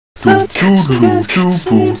Nate.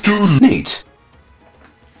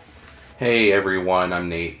 Hey everyone, I'm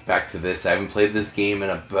Nate. Back to this. I haven't played this game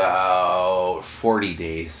in about 40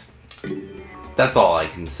 days. That's all I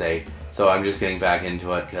can say. So I'm just getting back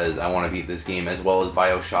into it because I want to beat this game as well as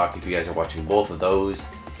Bioshock if you guys are watching both of those.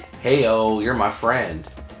 Heyo, you're my friend.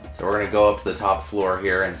 So we're going to go up to the top floor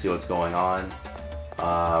here and see what's going on.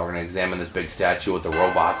 We're going to examine this big statue with the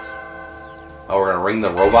robots. Oh, we're going to ring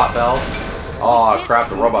the robot bell? Oh crap,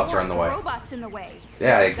 the robots are in the way.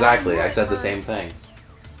 Yeah, exactly. I said the same thing.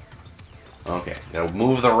 Okay, gotta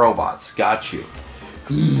move the robots. Got you.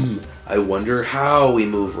 I wonder how we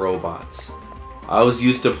move robots. I was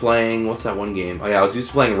used to playing, what's that one game? Oh yeah, I was used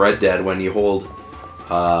to playing Red Dead when you hold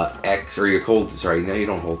X, or you hold, sorry, no you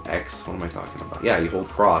don't hold X. What am I talking about? Yeah, you hold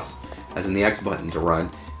cross, as in the X button to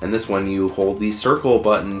run. And this one you hold the circle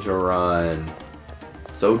button to run.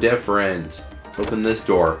 So different. Let's open this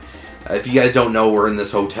door. If you guys don't know, we're in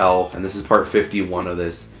this hotel, and this is part 51 of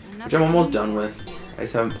this, which I'm almost done with. I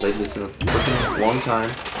just haven't played this in a freaking long time.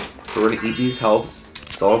 So we're gonna eat these healths.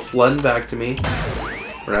 It's all flooding back to me.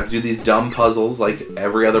 We're gonna have to do these dumb puzzles like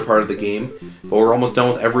every other part of the game. But we're almost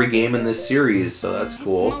done with every game in this series, so that's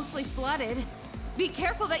cool. It's mostly flooded. Be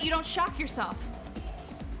careful that you don't shock yourself.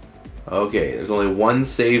 Okay, there's only one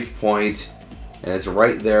save point, and it's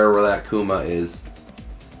right there where that Kuma is.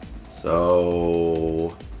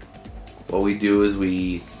 So what we do is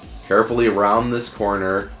we carefully round this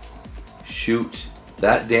corner, shoot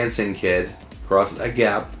that dancing kid across that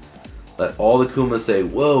gap, let all the Kumas say,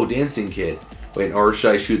 "Whoa, dancing kid." Wait, or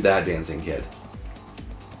should I shoot that dancing kid?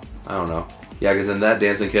 I don't know. Yeah, because then that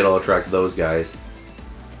dancing kid will attract those guys.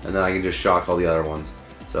 And then I can just shock all the other ones.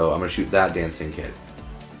 So I'm going to shoot that dancing kid.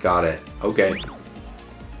 Got it. Okay.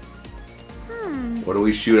 What do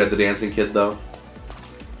we shoot at the dancing kid, though?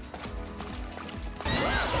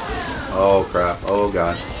 Oh, crap. Oh,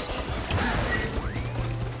 gosh.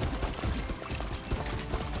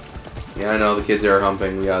 Yeah, I know, the kids are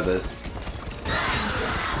humping. We got this.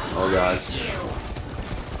 Oh, gosh.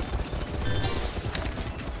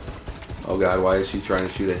 Oh, God, why is she trying to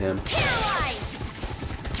shoot at him?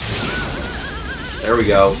 There we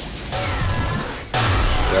go.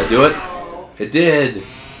 Did I do it? It did!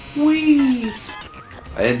 Whee!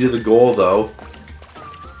 I didn't do the goal, though.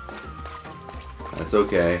 That's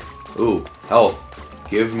okay. Ooh, health.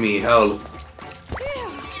 Give me health.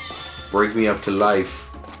 Break me up to life.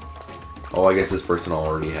 Oh, I guess this person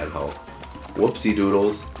already had health. Whoopsie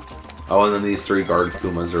doodles. Oh, and then these three guard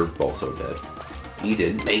Kumas are also dead. He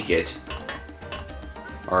didn't make it.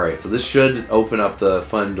 Alright, so this should open up the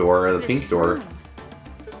fun door, the pink door.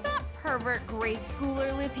 Does that pervert grade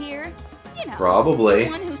schooler live here? You know, probably.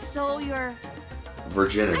 The one who stole your...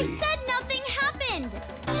 virginity. I said nothing happened!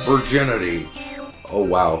 Virginity. Oh,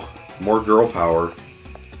 wow. More girl power.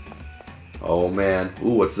 Oh, man.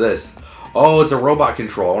 Ooh, what's this? Oh, it's a robot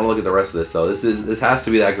control. I want to look at the rest of this, though. This has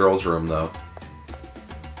to be that girl's room, though.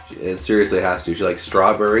 It seriously has to. She likes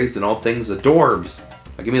strawberries and all things adorbs.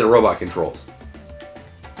 Now, give me the robot controls.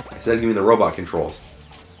 I said give me the robot controls.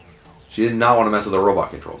 She did not want to mess with the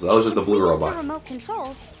robot controls. That was just the blue robot. The remote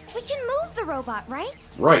control. We can move the robot, right?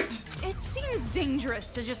 Right. It seems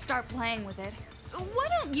dangerous to just start playing with it. Why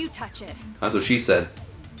don't you touch it? That's what she said.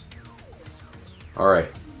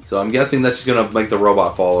 Alright. So I'm guessing that's just going to make the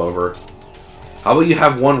robot fall over. How about you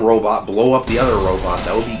have one robot blow up the other robot?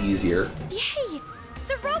 That would be easier. Yay!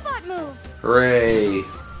 The robot moved! Hooray!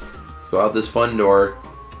 Let's go out this fun door.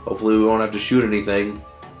 Hopefully we won't have to shoot anything.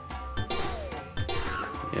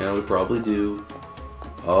 Yeah, we probably do.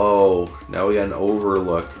 Oh, now we got an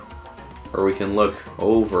overlook. Or we can look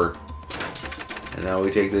over. And now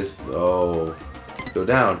we take this... oh. Go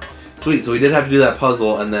down. Sweet, so we did have to do that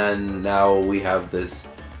puzzle, and then now we have this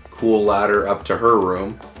cool ladder up to her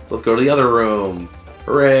room. So let's go to the other room.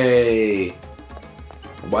 Hooray!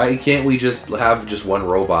 Why can't we just have just one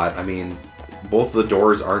robot? I mean, both the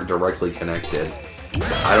doors aren't directly connected.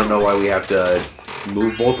 I don't know why we have to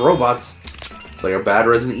move both robots. It's like a bad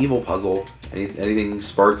Resident Evil puzzle. Anything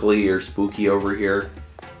sparkly or spooky over here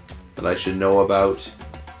that I should know about?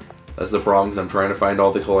 That's the problem, because I'm trying to find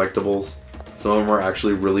all the collectibles. Some of them are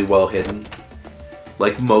actually really well hidden.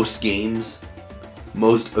 Like most games.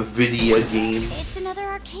 Most video games. It's another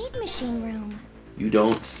arcade machine room. You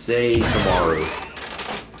don't say, Kamaru.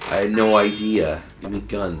 I had no idea. Give me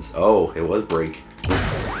guns. Oh, it was break.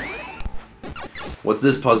 What's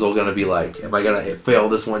this puzzle gonna be like? Am I gonna fail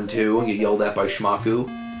this one too and get yelled at by Schmaku?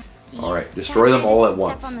 Alright, destroy them all at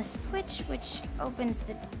once. Step on the switch, which opens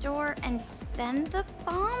the door, and then the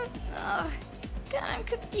bomb? Ugh, God, I'm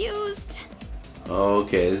confused.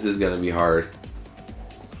 Okay, this is gonna be hard.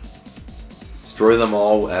 destroy them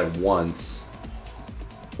all at once.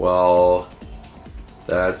 Well,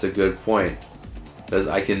 that's a good point. Because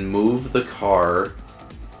I can move the car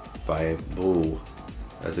by... Ooh,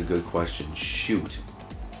 that's a good question. Shoot.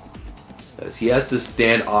 Because he has to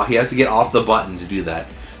stand off. He has to get off the button to do that.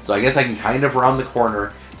 So I guess I can kind of round the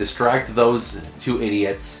corner, distract those two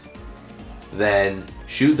idiots, then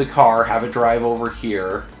shoot the car, have it drive over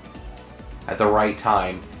here at the right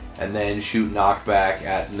time, and then shoot knockback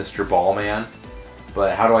at Mr. Ballman.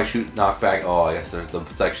 But how do I shoot knockback? Oh, I guess there's the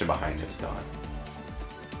section behind him is gone.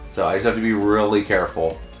 So I just have to be really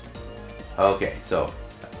careful. Okay, so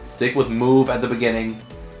stick with move at the beginning,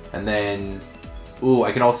 and then, ooh,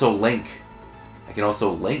 I can also link. I can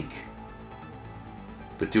also link.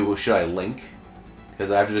 But should I link?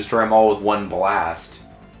 Because I have to destroy them all with one blast.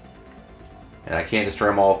 And I can't destroy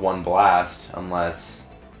them all with one blast unless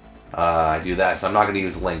I do that. So I'm not going to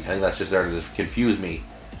use link. I think that's just there to just confuse me.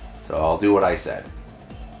 So I'll do what I said.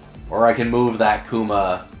 Or I can move that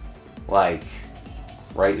Kuma, like,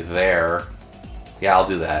 right there. Yeah, I'll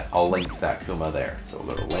do that. I'll link that Kuma there. So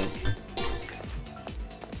we'll go to link.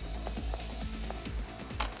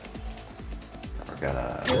 We're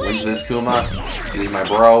gonna link this Kuma. He's my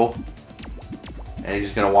bro. And he's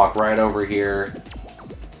just gonna walk right over here.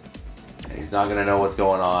 And he's not gonna know what's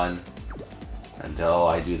going on until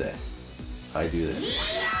I do this. I do this.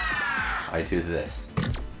 I do this.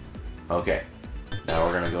 Okay. Now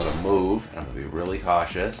we're gonna go to move. And I'm gonna be really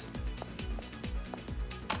cautious.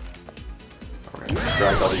 We're gonna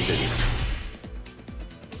distract all these idiots.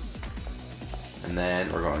 And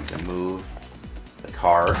then we're going to move the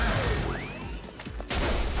car.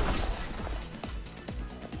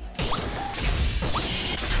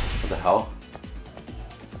 What the hell?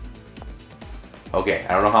 Okay,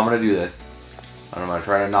 I don't know how I'm gonna do this. I'm gonna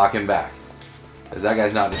try to knock him back. Because that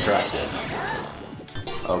guy's not distracted.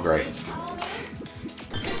 Oh, great.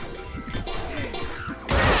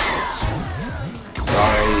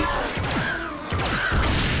 Sorry.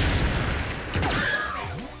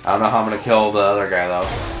 I don't know how I'm gonna kill the other guy though.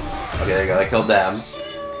 Okay, there you go. I killed them.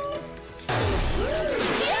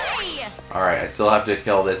 Alright, I still have to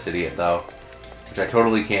kill this idiot though. Which I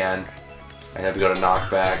totally can. I have to go to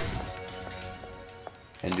knockback.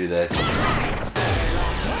 And do this.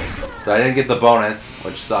 So I didn't get the bonus,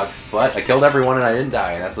 which sucks. But I killed everyone and I didn't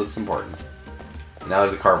die, and that's what's important. And now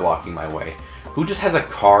there's a car blocking my way. Who just has a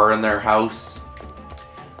car in their house?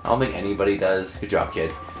 I don't think anybody does. Good job,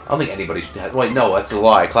 kid. I don't think anybody should have... Wait, no, that's a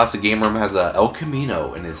lie. Classic Game Room has a El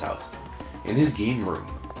Camino in his house. In his game room.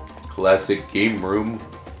 Classic Game Room.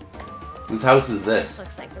 Whose house is this?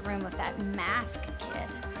 Looks like the room of that mask kid.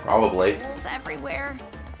 Probably. Tools everywhere.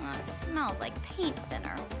 Oh, it smells like paint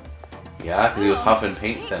thinner. Yeah, because he was huffing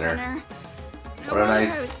paint thinner. What a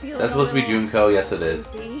nice... That's supposed to be Junko. Yes, it is.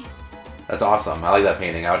 That's awesome. I like that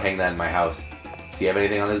painting. I would hang that in my house. Does he have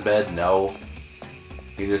anything on his bed? No.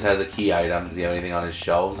 He just has a key item. Does he have anything on his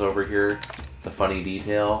shelves over here? It's a funny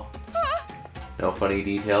detail. No funny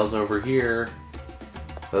details over here.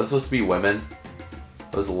 Are those supposed to be women?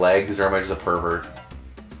 Those legs, or am I just a pervert?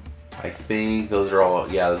 I think those are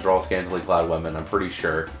all... Yeah, those are all scantily clad women. I'm pretty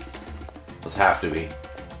sure. Those have to be.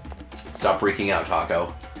 Stop freaking out,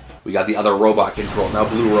 Taco. We got the other robot control. Now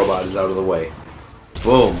Blue Robot is out of the way.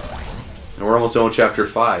 Boom. And we're almost done with Chapter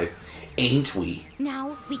 5. Ain't we?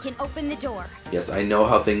 Now we can open the door. Yes, I know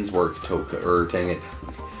how things work, dang it.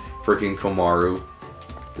 Freaking Komaru.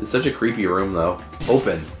 It's such a creepy room, though.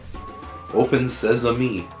 Open. Open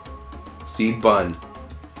sesame. Seed bun.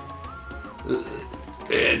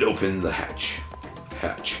 And open the hatch.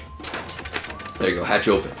 Hatch. There you go, hatch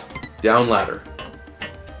open. Down ladder.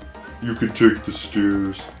 You can take the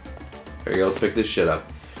stairs. There you go, let's pick this shit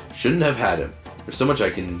up. Shouldn't have had him. There's so much I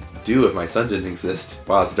can do if my son didn't exist.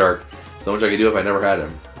 Wow, it's dark. So much I could do if I never had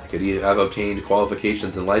him. I could have obtained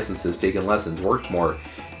qualifications and licenses, taken lessons, worked more.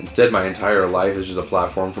 Instead, my entire life is just a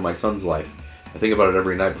platform for my son's life. I think about it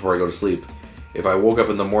every night before I go to sleep. If I woke up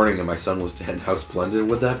in the morning and my son was dead, how splendid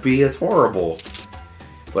would that be? It's horrible.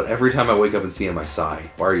 But every time I wake up and see him, I sigh.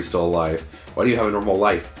 Why are you still alive? Why do you have a normal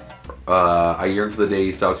life? I yearn for the day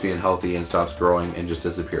he stops being healthy and stops growing and just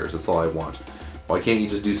disappears. That's all I want. Why can't you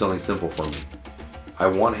just do something simple for me? I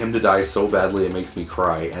want him to die so badly it makes me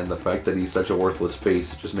cry, and the fact that he's such a worthless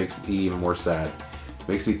face just makes me even more sad. It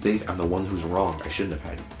makes me think I'm the one who's wrong. I shouldn't have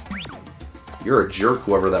had him. You're a jerk,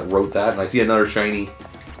 whoever that wrote that, and I see another shiny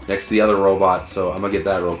next to the other robot, so I'm gonna get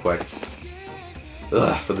that real quick.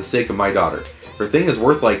 Ugh, for the sake of my daughter. Her thing is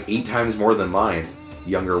worth like 8 times more than mine.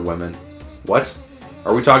 Younger women. What?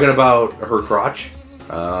 Are we talking about her crotch?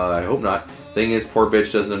 I hope not. Thing is, poor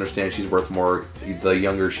bitch doesn't understand she's worth more the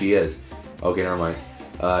younger she is. Okay, never mind.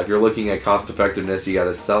 If you're looking at cost effectiveness, you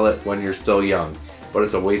gotta sell it when you're still young. But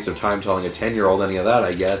it's a waste of time telling a 10-year-old any of that,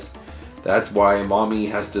 I guess. That's why mommy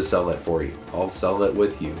has to sell it for you. I'll sell it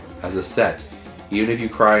with you, as a set. Even if you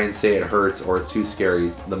cry and say it hurts or it's too scary,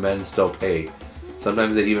 the men still pay.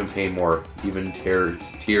 Sometimes they even pay more. Even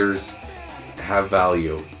tears have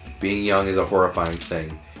value. Being young is a horrifying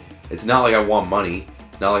thing. It's not like I want money.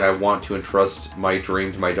 It's not like I want to entrust my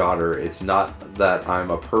dream to my daughter. It's not that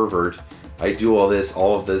I'm a pervert. I do all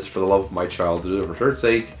of this for the love of my child, to do it for her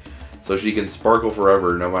sake, so she can sparkle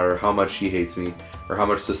forever no matter how much she hates me or how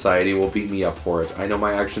much society will beat me up for it. I know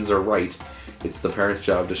my actions are right. It's the parent's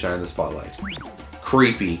job to shine the spotlight.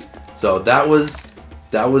 Creepy. So that was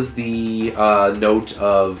the note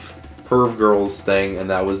of Perv Girls thing, and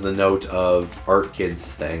that was the note of Art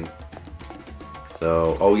Kids thing.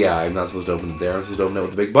 So, oh yeah, I'm not supposed to open it there. I'm supposed to open it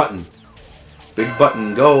with the big button. Big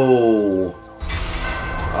button, go!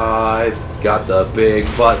 I've got the big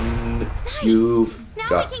button. Nice. You've Now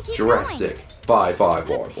got we can keep Jurassic. going. 5.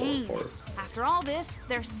 The pain. After all this,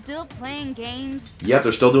 they're still playing games. Yep,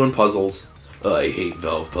 they're still doing puzzles. I hate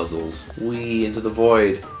Valve puzzles. Wee, into the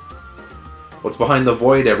void. What's behind the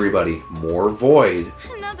void, everybody? More void.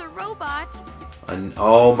 Another robot.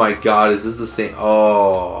 Oh my god, is this the same?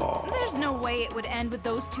 Oh. There's no way it would end with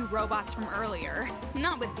those two robots from earlier.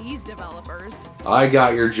 Not with these developers. I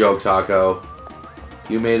got your joke, Taco.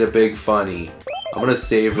 You made a big funny. I'm gonna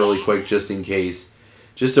save really quick just in case.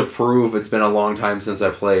 Just to prove it's been a long time since I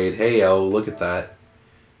played. Hey, oh, look at that.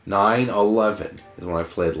 9/11 is when I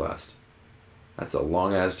played last. That's a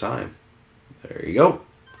long-ass time. There you go.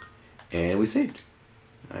 And we saved.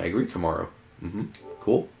 I agree, Kamaru.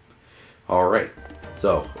 Cool. Alright.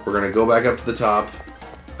 So, we're going to go back up to the top.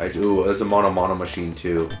 There's a mono machine,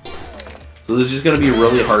 too. So this is just going to be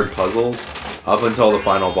really hard puzzles up until the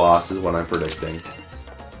final boss is what I'm predicting.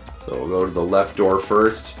 So we'll go to the left door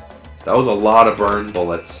first. That was a lot of burn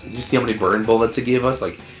bullets. Did you see how many burn bullets it gave us?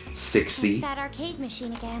 Like 60. It's that arcade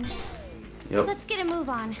machine again. Yep. Let's get a move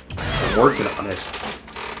on. I'm working on it.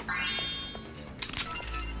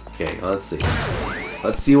 Okay, let's see.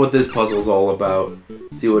 Let's see what this puzzle's all about.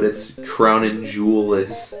 See what its crown and jewel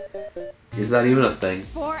is. Is that even a thing?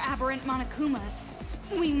 4 aberrant Monokumas.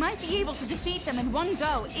 We might be able to defeat them in one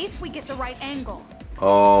go if we get the right angle.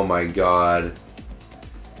 Oh my god.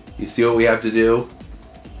 You see what we have to do?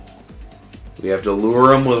 We have to lure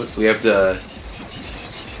them with... We have to...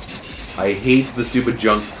 I hate the stupid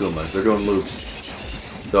junk Kumas. They're doing loops.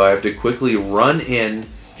 So I have to quickly run in,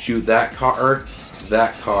 shoot that car,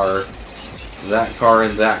 that car, that car,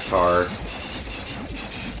 and that car.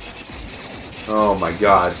 Oh my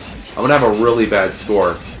god. I'm gonna have a really bad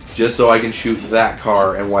score. Just so I can shoot that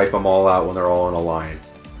car and wipe them all out when they're all in a line.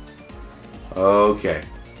 Okay.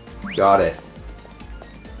 Got it.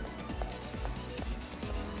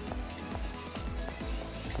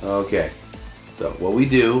 Okay. So what we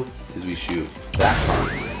do is we shoot that car.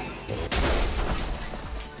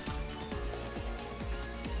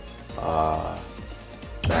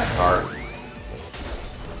 That car.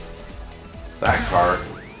 That car.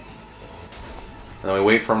 And then we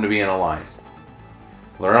wait for them to be in a line.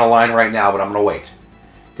 They're in a line right now, but I'm gonna wait.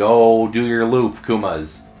 Go do your loop,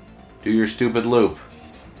 Kumas. Do your stupid loop.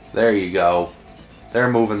 There you go. They're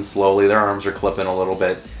moving slowly. Their arms are clipping a little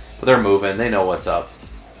bit. But they're moving. They know what's up.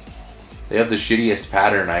 They have the shittiest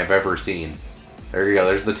pattern I've ever seen. There you go.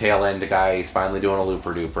 There's the tail end guy. He's finally doing a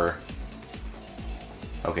looper-duper.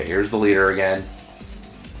 Okay, here's the leader again.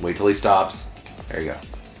 Wait till he stops. There you go.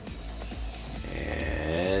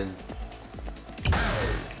 And...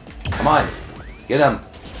 Come on. Get him.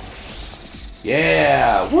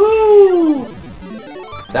 Yeah! Woo!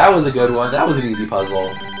 That was a good one. That was an easy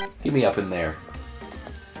puzzle. Get me up in there.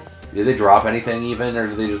 Did they drop anything even, or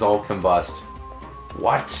did they just all combust?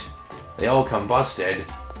 What? They all combusted?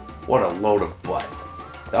 What a load of butt.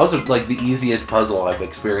 That was like the easiest puzzle I've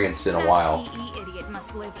experienced in a while. That PE idiot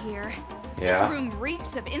must live here. Yeah. This room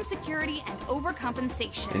reeks of insecurity and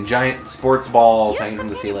overcompensation. And giant sports balls Do you hanging from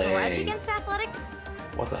have the some kind of grudge ceiling. against athletic?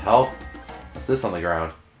 What the hell? What's this on the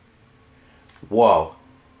ground? Whoa.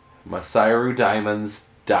 Masaru Diamond's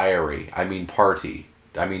diary. I mean party.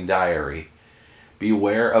 I mean diary.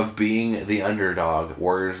 Beware of being the underdog,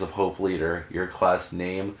 Warriors of Hope leader. Your class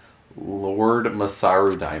name, Lord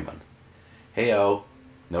Masaru Diamond. Heyo.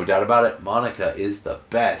 No doubt about it, Monica is the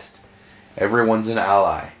best. Everyone's an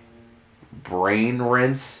ally. Brain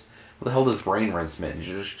rinse? What the hell does brain rinse mean?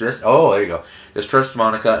 Just oh, there you go. Just trust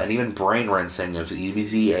Monica, and even brain rinsing is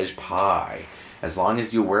easy as pie. As long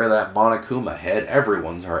as you wear that Monokuma head,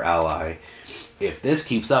 everyone's our ally. If this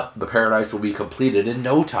keeps up, the paradise will be completed in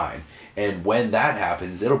no time. And when that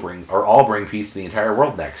happens, I'll bring peace to the entire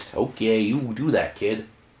world next. Okay, you do that, kid.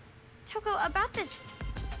 Toko, about this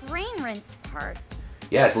brain rinse part.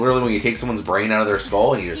 Yeah, it's literally when you take someone's brain out of their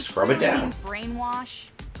skull and you just scrub it down. Brainwash?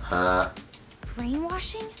 Huh?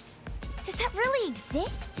 Brainwashing? Does that really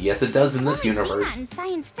exist? Yes, it does in this I've only universe. seen that in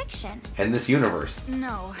science fiction. In this universe.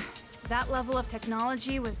 No. That level of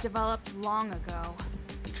technology was developed long ago.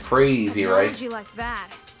 It's crazy, Technology right? like that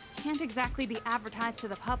can't exactly be advertised to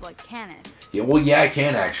the public, can it? Yeah, well, yeah, it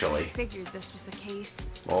can actually. I figured this was the case.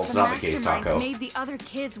 Well, it's not the case, Taco. Made the other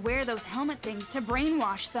kids wear those helmet things to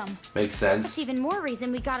brainwash them. Makes That's sense. even more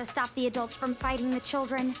reason we gotta stop the adults from fighting the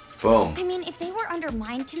children. Boom. I mean, if they were under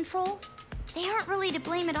mind control, they aren't really to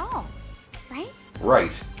blame at all, right?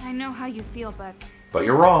 Right. I know how you feel, but But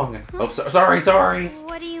you're wrong. Oh, sorry.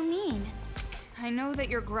 What do you mean? I know that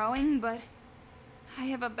you're growing, but I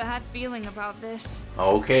have a bad feeling about this.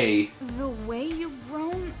 Okay. The way you've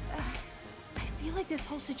grown, I feel like this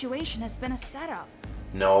whole situation has been a setup.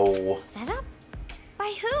 No. Set up?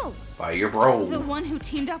 By who? By your bro. The one who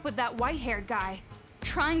teamed up with that white-haired guy,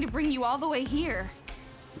 trying to bring you all the way here.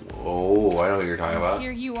 Oh, I know what you're talking about.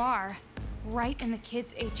 Here you are, right in the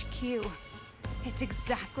kids' HQ. It's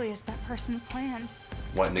exactly as that person planned.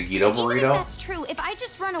 What, Nagito Even if Burrito? that's true, if I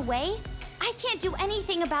just run away, I can't do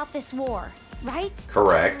anything about this war, right?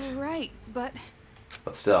 Correct. Right, but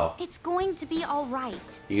But still. It's going to be all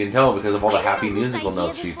right. You can tell because of all the I don't happy know whose musical idea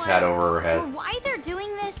notes this she's was had over her or head. why they're doing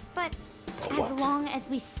this, but But as what? long as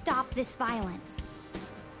we stop this violence,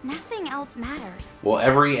 nothing else matters. Well,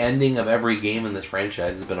 every ending of every game in this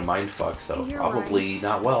franchise has been a mindfuck, so You're probably right.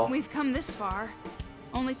 not well. We've come this far.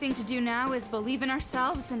 Only thing to do now is believe in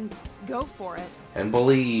ourselves and go for it. And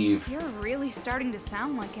believe. You're really starting to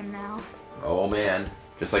sound like him now. Oh man.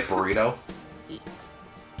 Just like Burrito?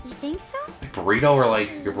 You think so? Like Burrito or like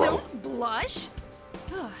your bro? Don't blush.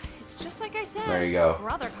 Ugh, it's just like I said. There you go.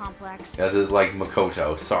 Brother complex. This is like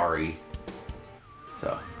Makoto, sorry.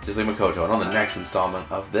 So, just like Makoto. And on the next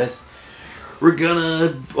installment of this, we're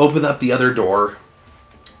gonna open up the other door.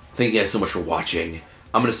 Thank you guys so much for watching.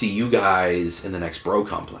 I'm gonna see you guys in the next Bro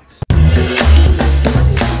Complex.